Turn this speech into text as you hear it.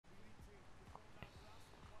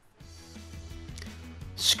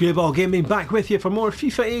Skrooball Gaming back with you for more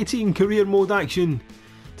FIFA 18 career mode action.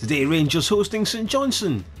 Today Rangers hosting St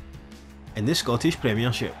Johnstone in the Scottish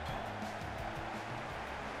Premiership.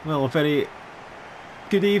 Well, a very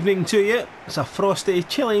good evening to you. It's a frosty,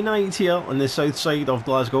 chilly night here on the south side of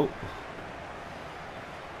Glasgow.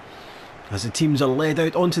 As the teams are led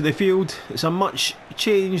out onto the field, it's a much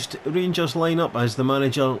changed Rangers lineup as the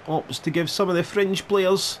manager opts to give some of the fringe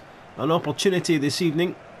players an opportunity this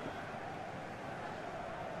evening.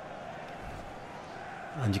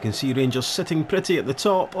 And you can see Rangers sitting pretty at the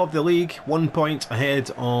top of the league, 1 point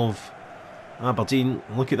ahead of Aberdeen.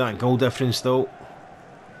 Look at that goal difference though.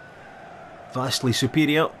 Vastly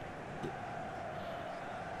superior.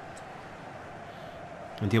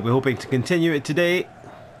 And he'll be hoping to continue it today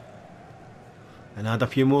and add a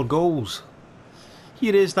few more goals.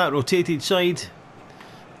 Here is that rotated side.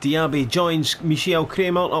 Diaby joins Michel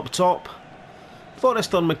Kramer up top.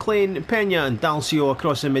 Forrester, McLean, Pena and Dalcio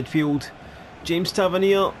across the midfield. James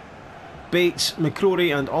Tavernier, Bates,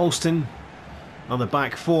 McCrory and Alston are the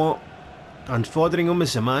back four, and Foderingham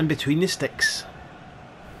is the man between the sticks.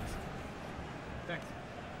 Thanks.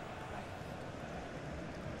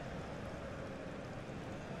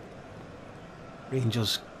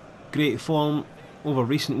 Rangers great form over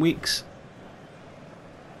recent weeks.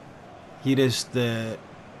 Here is the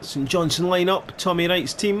St Johnstone lineup. Tommy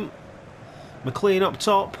Wright's team. McLean up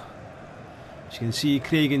top. As you can see,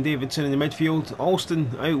 Craig and Davidson in the midfield,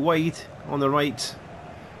 Alston out wide on the right,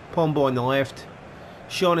 Pombo on the left,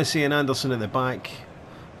 Shaughnessy and Anderson at the back,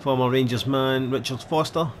 former Rangers man Richard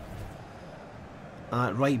Foster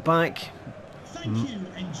at right back. Thank you.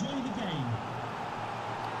 Enjoy the game.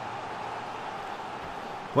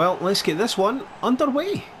 Well, let's get this one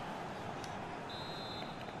underway.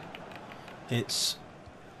 It's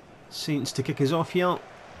Saints to kick us off here.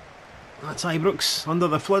 That's Ibrox under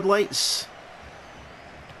the floodlights.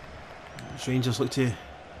 Rangers look to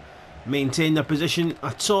maintain their position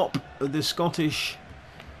atop the Scottish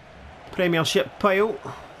Premiership pile.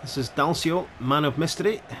 This is Dalcio, man of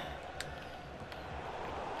mystery.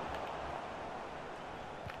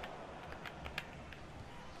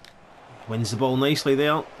 Wins the ball nicely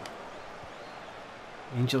there.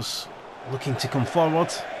 Rangers looking to come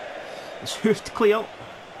forward. It's hoofed clear.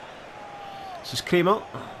 This is Kramer.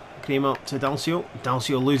 Kramer to Dalcio.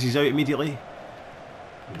 Dalcio loses out immediately.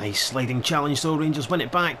 Nice sliding challenge though, Rangers win it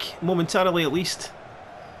back, momentarily at least.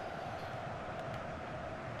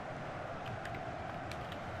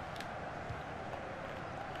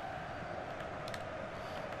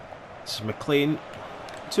 This is McLean.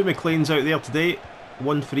 Two McLeans out there today,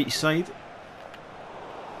 one for each side.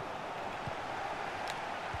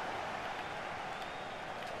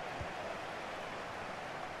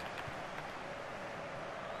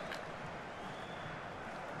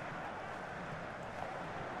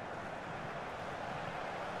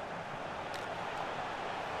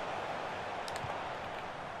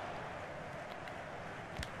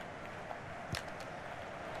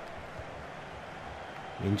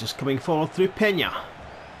 Rangers coming forward through Pena.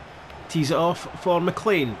 Tees it off for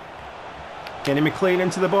McLean. Kenny McLean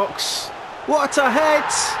into the box. What a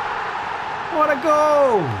hit! What a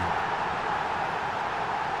goal!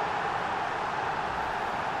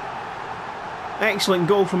 Excellent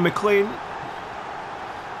goal from McLean.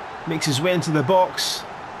 Makes his way into the box.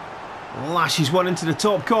 Lashes one into the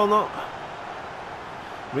top corner.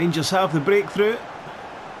 Rangers have the breakthrough.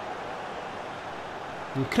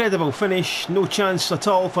 Incredible finish, no chance at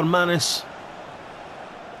all for Manis.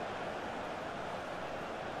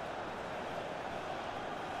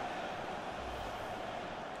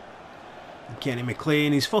 Kenny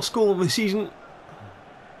McLean, his first goal of the season.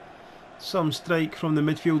 Some strike from the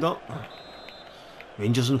midfielder.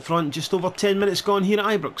 Rangers in front, just over 10 minutes gone here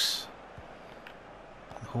at Ibrox.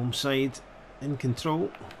 The home side in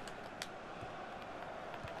control.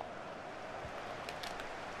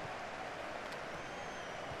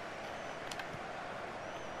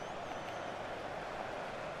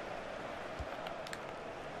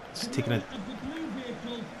 Taking it. Of the blue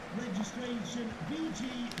vehicle, registration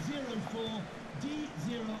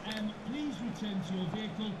VG04D0M, please return to your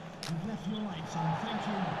vehicle. You've left your lights on. Thank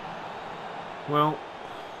you. Well,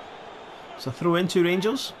 it's a throw into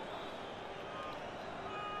Rangers.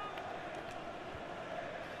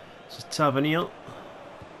 This is Tavernier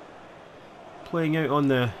playing out on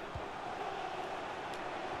the.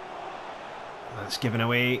 That's given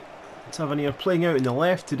away. Tavernier playing out in the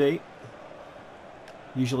left today.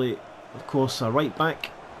 Usually, of course, a right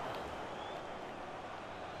back.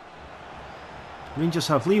 Rangers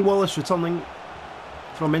have Lee Wallace returning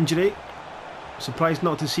from injury. Surprised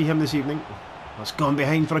not to see him this evening. That's gone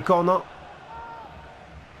behind for a corner.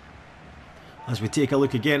 As we take a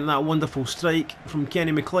look again at that wonderful strike from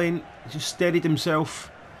Kenny McLean, just steadied himself,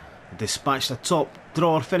 dispatched a top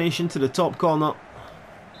drawer finish into the top corner.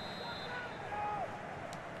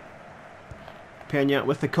 Peña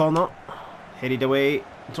with the corner, headed away,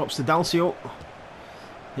 drops to Dalcio.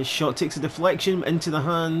 His shot takes a deflection into the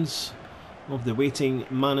hands of the waiting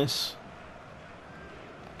Manis.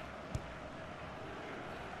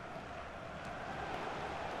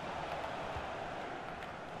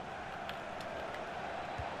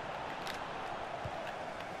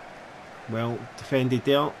 Well defended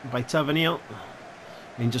there by Tavernier.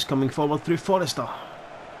 Rangers coming forward through Forrester.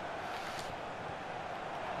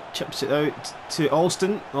 Chips it out to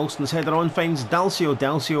Alston. Alston's header on, finds Dalcio.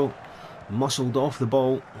 Dalcio muscled off the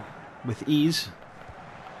ball with ease.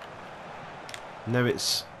 Now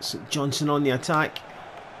it's St Johnstone on the attack.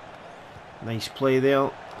 Nice play there.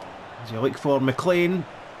 As you look for McLean.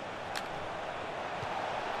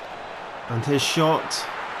 And his shot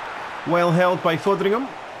well held by Foderingham.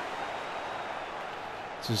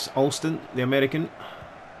 This is Alston, the American.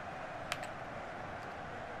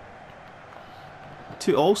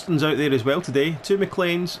 Two Alstons out there as well today. Two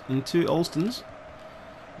McLeans and two Alstons.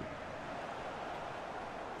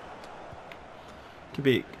 Could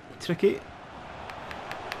be tricky.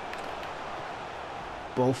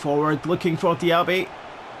 Ball forward, looking for Diaby.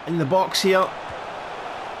 In the box here.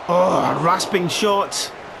 Oh, a rasping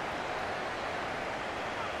shot.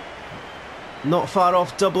 Not far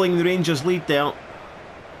off doubling the Rangers' lead there.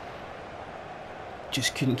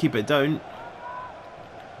 Just couldn't keep it down.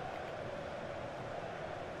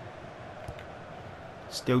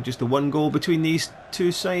 Still just a one goal between these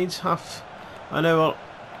two sides. Half an hour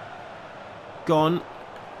gone,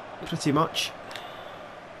 pretty much.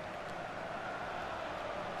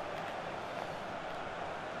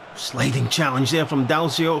 Sliding challenge there from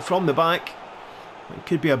Dalcio from the back. It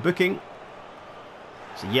could be a booking.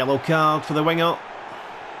 It's a yellow card for the winger.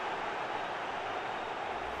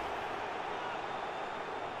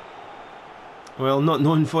 Well, not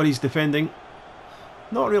known for his defending.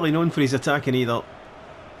 Not really known for his attacking either.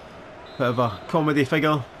 Bit of a comedy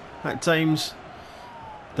figure at times.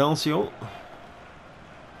 Dalcio.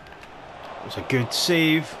 It was a good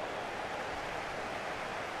save.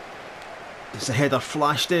 As the header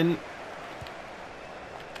flashed in.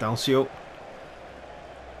 Dalcio.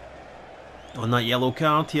 On that yellow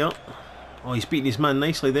card here. Oh, he's beaten his man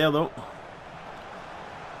nicely there though.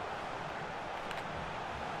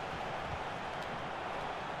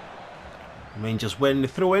 Rangers win the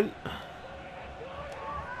throw-in.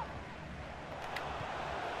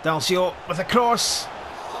 Dalcio with a cross.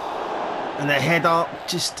 And the header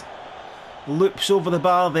just loops over the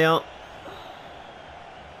bar there.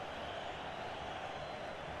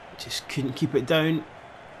 Just couldn't keep it down.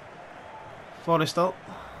 Forrester.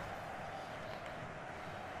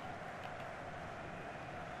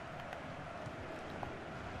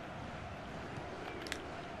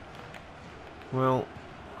 Well,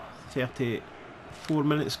 34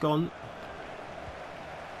 minutes gone.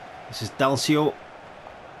 This is Dalcio.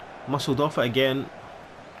 Muscled off it again.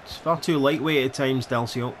 It's far too lightweight at times,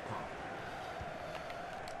 Dalcio.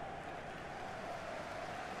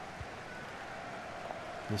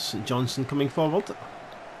 There's St Johnstone coming forward.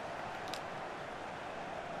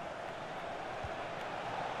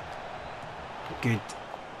 Good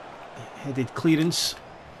headed clearance.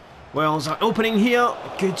 Well, there's an opening here.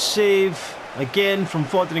 Good save again from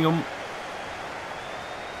Foderingham.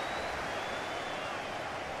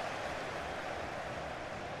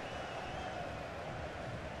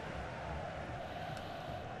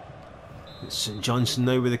 It's St Johnstone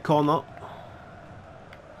now with the corner.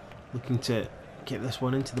 Looking to get this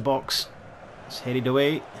one into the box. It's headed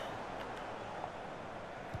away.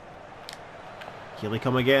 Here they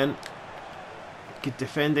come again. Good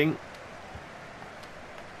defending.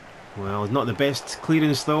 Well, not the best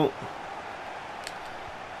clearance though.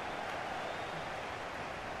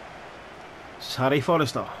 It's Harry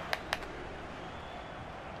Forrester.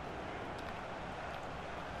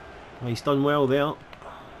 Well, he's done well there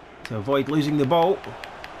to avoid losing the ball.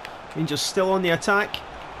 Rangers still on the attack.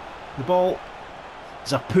 The ball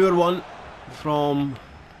is a poor one from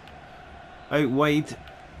out wide.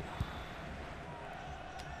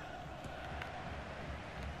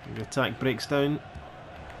 The attack breaks down.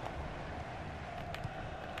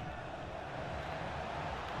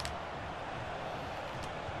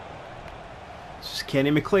 This is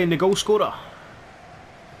Kenny McLean, the goal scorer.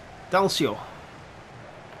 Dalcio.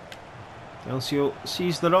 Dalcio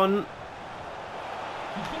sees the run.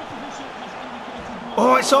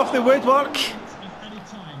 Oh, it's off the woodwork.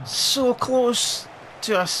 So close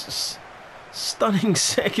to a stunning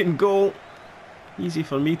second goal. Easy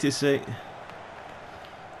for me to say.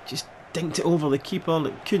 Just dinked it over the keeper and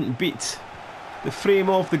it couldn't beat the frame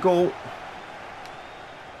of the goal.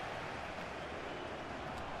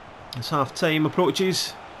 As half time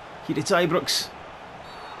approaches, here at Ibrox.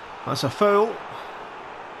 That's a foul.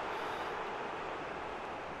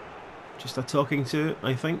 Just a talking to,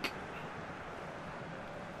 I think.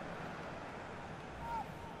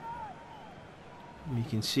 You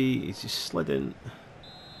can see he's just slid in.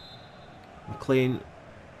 McLean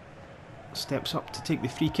steps up to take the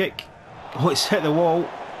free kick. Oh, it's hit the wall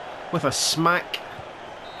with a smack.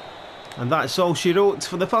 And that's all she wrote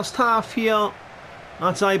for the first half here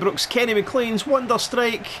at Ibrox. Kenny McLean's wonder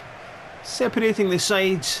strike separating the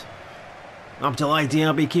sides. Abdoulaye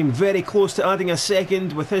Diaby came very close to adding a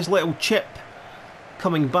second with his little chip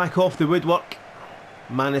coming back off the woodwork.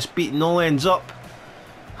 Manis beaten all ends up.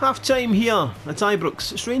 Half time here at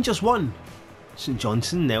Ibrox. It's Rangers 1, St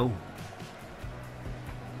Johnstone 0.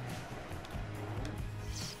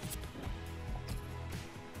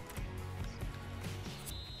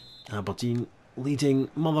 Aberdeen leading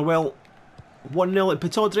Motherwell 1-0 at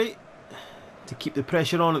Pittodrie to keep the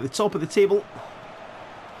pressure on at the top of the table.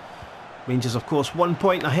 Rangers, of course, 1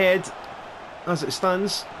 point ahead as it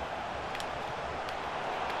stands.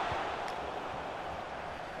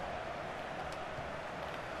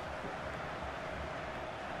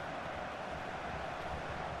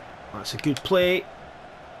 That's a good play.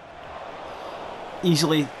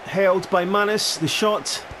 Easily held by Manis. The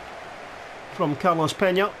shot from Carlos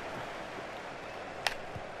Peña.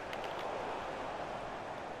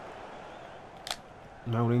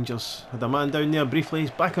 Now Rangers had a man down there briefly. He's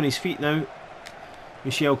back on his feet now.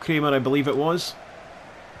 Michel Kramer, I believe it was.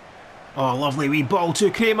 Oh, lovely wee ball to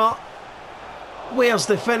Kramer. Where's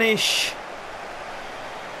the finish?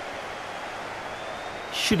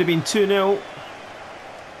 Should have been 2-0.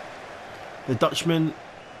 The Dutchman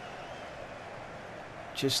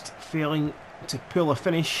just failing to pull a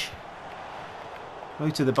finish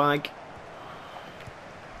out of the bag.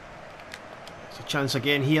 It's a chance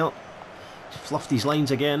again here. Fluffed his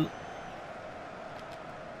lines again.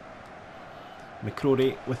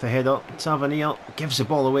 McCrory with the header. Tavernier gives the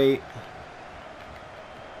ball away.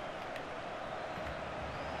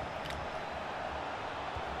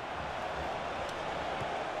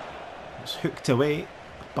 It's hooked away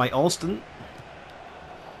by Alston.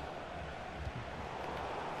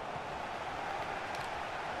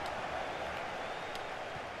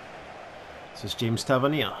 This is James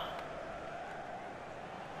Tavernier.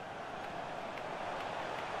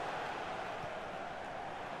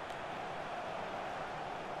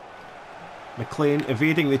 McLean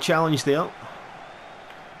evading the challenge there.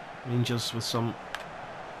 Rangers with some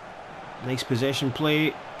nice possession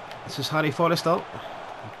play. This is Harry Forrester.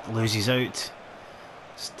 Loses out.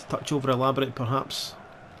 Just a touch over elaborate perhaps.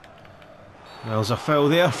 Well, there's a foul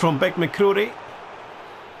there from Big McCrory.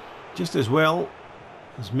 Just as well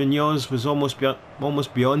as Munoz was almost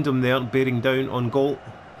beyond him there, bearing down on goal.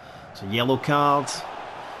 It's a yellow card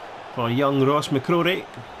for young Ross McCrory.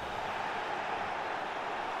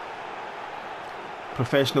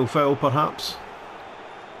 Professional foul perhaps.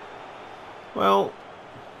 Well,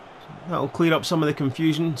 that'll clear up some of the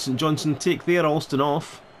confusion. St Johnstone take their Alston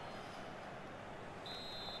off.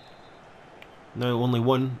 Now only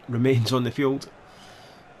one remains on the field.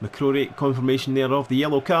 McCrory, confirmation there of the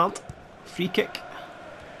yellow card. Free kick.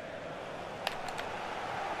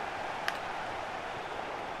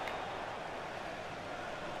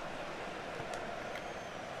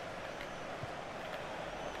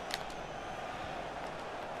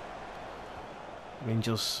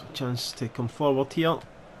 Rangers a chance to come forward here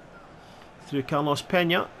through Carlos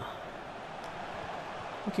Peña.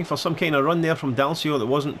 Looking for some kind of run there from Dalcio that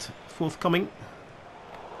wasn't forthcoming.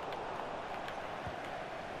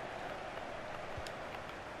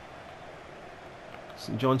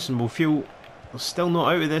 St Johnstone will feel they're still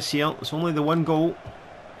not out of this here. It's only the one goal.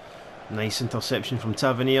 Nice interception from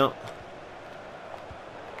Tavernier.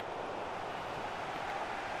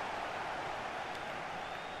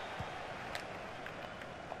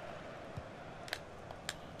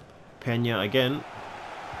 Peña again.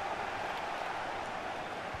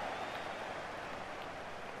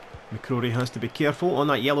 McCrory has to be careful on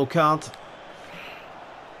that yellow card.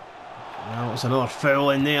 Well, there's another foul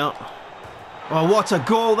in there. Oh, what a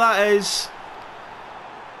goal that is!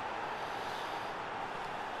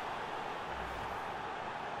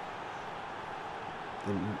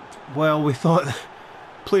 Well, we thought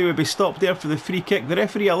play would be stopped there for the free kick. The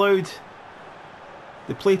referee allowed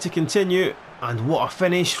the play to continue. And what a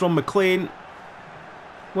finish from McLean.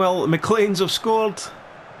 Well, McLeans have scored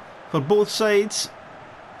for both sides.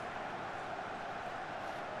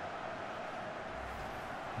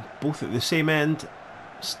 both at the same end.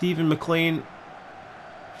 Stephen McLean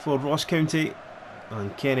for Ross County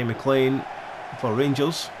and Kenny McLean for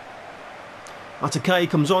Rangers. Atakai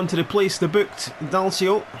comes on to replace the booked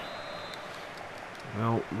Dalcio.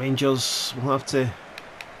 Well, Rangers will have to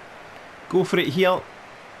go for it here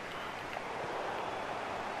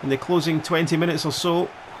in the closing 20 minutes or so.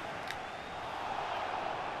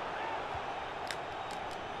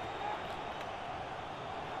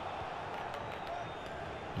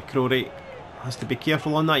 McCrory has to be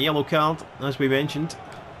careful on that yellow card, as we mentioned.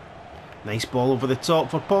 Nice ball over the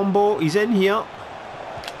top for Pombo. He's in here.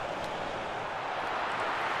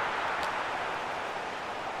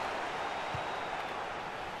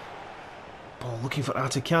 Ball looking for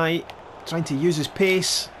Atakai, trying to use his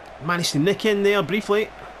pace. Managed to nick in there briefly.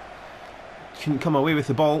 Couldn't come away with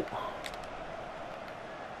the ball.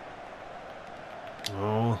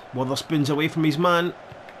 Oh, Wotherspoon's away from his man.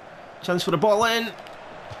 Chance for the ball in.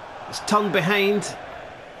 It's turned behind.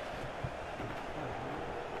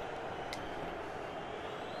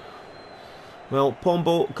 Well,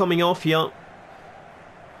 Pombo coming off here.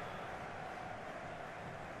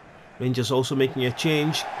 Rangers also making a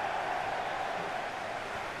change.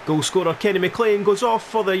 Goal scorer Kenny McLean goes off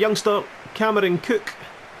for the youngster Cameron Cook.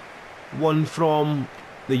 One from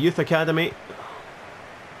the youth academy.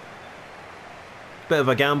 Bit of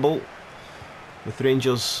a gamble with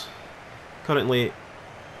Rangers currently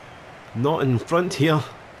not in front here.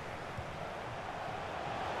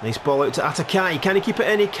 Nice ball out to Atakai. Can he keep it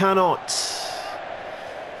in? He cannot.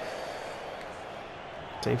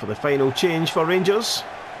 Time for the final change for Rangers.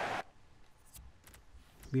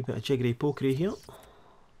 Wee bit of jiggery pokery here.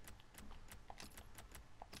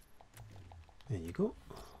 There you go.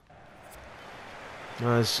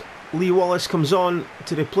 As Lee Wallace comes on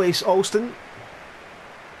to replace Alston.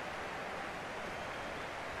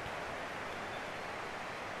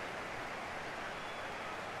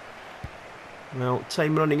 Well,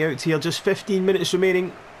 time running out here, just 15 minutes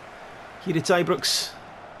remaining here at Ibrox.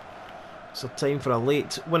 So time for a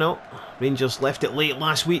late winner. Rangers left it late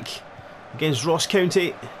last week against Ross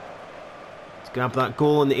County. Let's grab that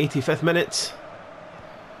goal in the 85th minute.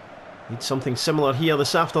 Need something similar here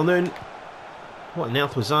this afternoon. What on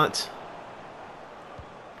earth was that?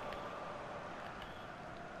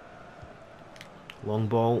 Long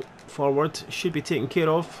ball forward, should be taken care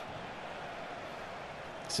of.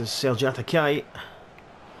 This is Serge Atakai.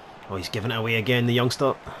 Oh, he's given it away again, the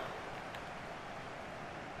youngster.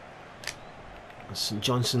 St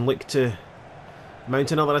Johnstone look to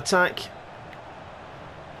mount another attack.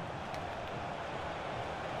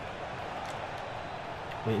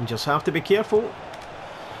 Rangers have to be careful.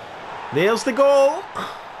 There's the goal.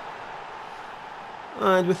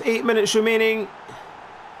 And with 8 minutes remaining,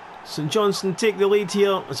 St Johnstone take the lead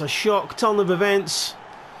here. It's a shock turn of events.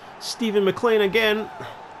 Stephen McLean again.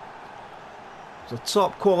 It's a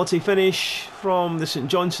top quality finish from the St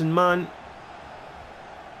Johnstone man.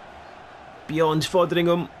 Beyond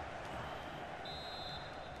Foderingham.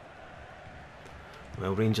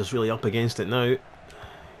 Well, Rangers really up against it now.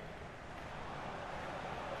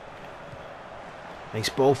 Nice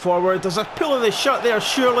ball forward. There's a pull of the shot there,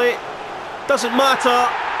 surely. Doesn't matter.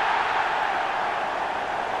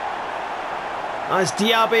 As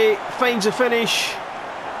Diaby finds a finish.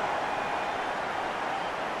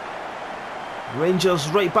 Rangers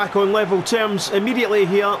right back on level terms immediately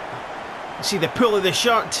here. You see the pull of the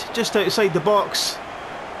shirt just outside the box.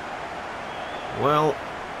 Well,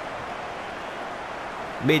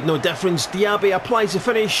 made no difference. Diaby applies the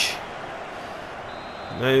finish.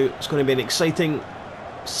 Now it's going to be an exciting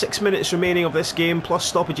 6 minutes remaining of this game, plus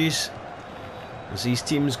stoppages, as these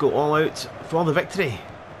teams go all out for the victory.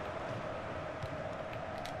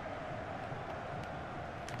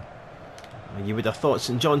 You would have thought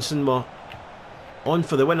St Johnstone were on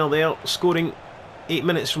for the winner there, scoring 8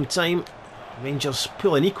 minutes from time. Rangers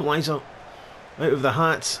pull an equaliser out of the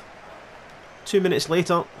hat 2 minutes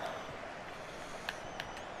later.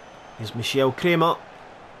 Here's Michel Kramer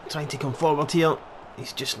trying to come forward here.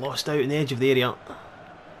 He's just lost out on the edge of the area.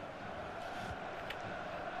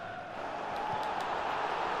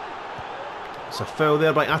 It's a foul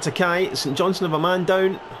there by Atakai. St Johnstone have a man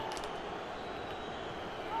down.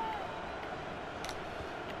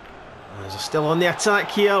 They're still on the attack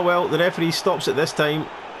here. Well, the referee stops it this time,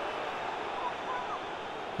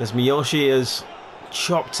 as Miyoshi is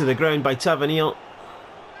chopped to the ground by Tavernier.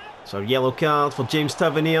 So a yellow card for James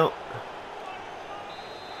Tavernier.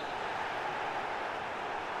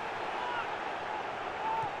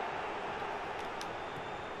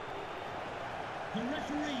 The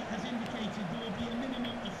referee has indicated there will be a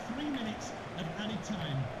minimum of 3 minutes of added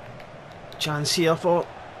time. Chance here for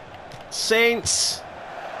Saints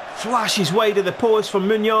flashes wide of the post for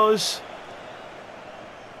Munoz.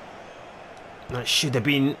 That should have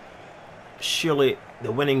been surely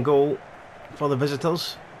the winning goal for the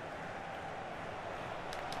visitors.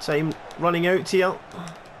 Time running out here.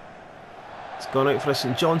 It's gone out for a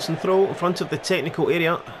St Johnstone throw in front of the technical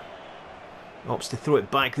area. Opts to throw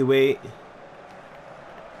it back the way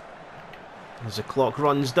as the clock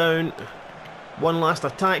runs down. One last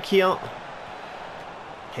attack here.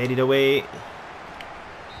 Headed away.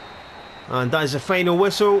 And that is the final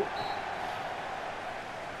whistle.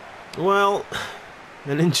 Well,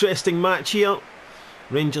 an interesting match here.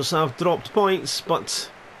 Rangers have dropped points, but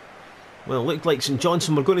well, it looked like St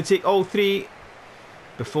Johnstone were going to take all three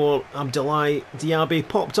before Abdoulaye Diaby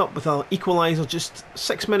popped up with an equaliser just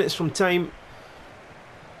 6 minutes from time.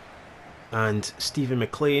 And Stephen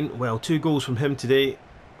McLean, well, 2 goals from him today.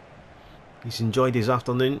 He's enjoyed his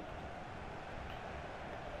afternoon.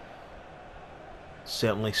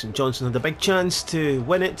 Certainly St Johnstone had a big chance to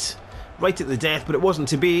win it right at the death, but it wasn't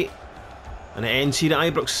to be. And it ends here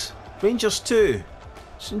at Ibrox. Rangers 2,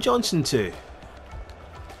 St Johnstone 2.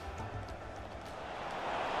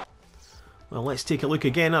 Well, let's take a look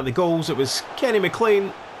again at the goals. It was Kenny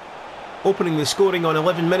McLean opening the scoring on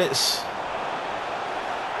 11 minutes.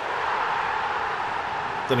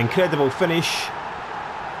 An incredible finish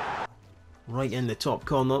right in the top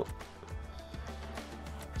corner.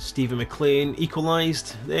 Stephen McLean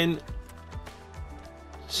equalised, then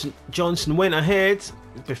St Johnstone went ahead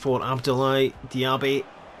before Abdoulaye Diaby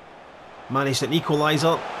managed an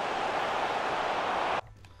equaliser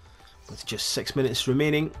with just 6 minutes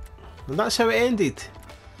remaining, and that's how it ended.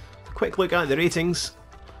 Quick look at the ratings.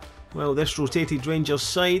 Well, this rotated Rangers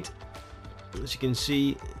side, as you can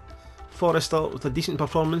see, Forrester with a decent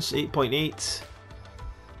performance, 8.8.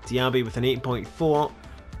 Diaby with an 8.4.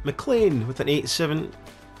 McLean with an 8.7.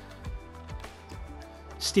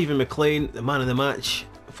 Stephen McLean, the man of the match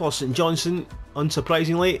for St Johnstone,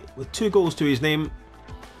 unsurprisingly, with 2 goals to his name.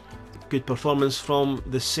 Good performance from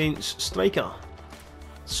the Saints striker.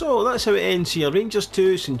 So that's how it ends here. Rangers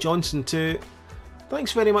 2, St Johnstone 2.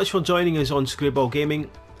 Thanks very much for joining us on Skrooball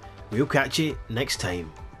Gaming. We'll catch you next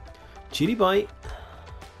time. Cheery bye.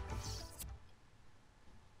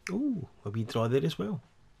 Oh, a wee draw there as well.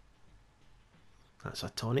 That's a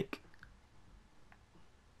tonic.